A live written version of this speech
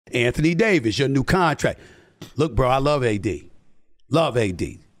Anthony Davis, your new contract. Look, bro, I love AD. Love AD.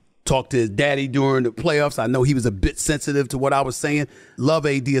 Talked to his daddy during the playoffs. I know he was a bit sensitive to what I was saying. Love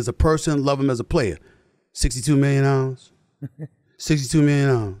AD as a person, love him as a player. $62 million. $62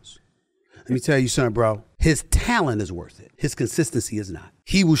 million. Let me tell you something, bro. His talent is worth it. His consistency is not.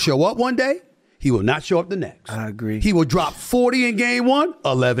 He will show up one day. He will not show up the next. I agree. He will drop 40 in game 1,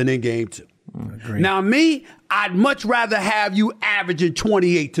 11 in game 2. I agree. Now, me, I'd much rather have you averaging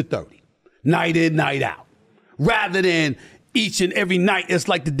 28 to 30, night in, night out, rather than each and every night it's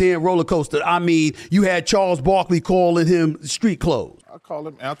like the damn roller coaster. I mean, you had Charles Barkley calling him street clothes. I call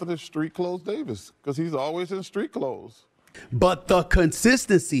him Anthony Street Clothes Davis because he's always in street clothes. But the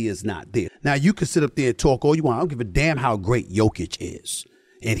consistency is not there. Now, you can sit up there and talk all you want. I don't give a damn how great Jokic is,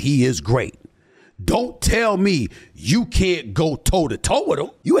 and he is great. Don't tell me you can't go toe-to-toe with him.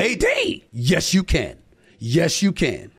 You AD. Yes, you can. Yes, you can.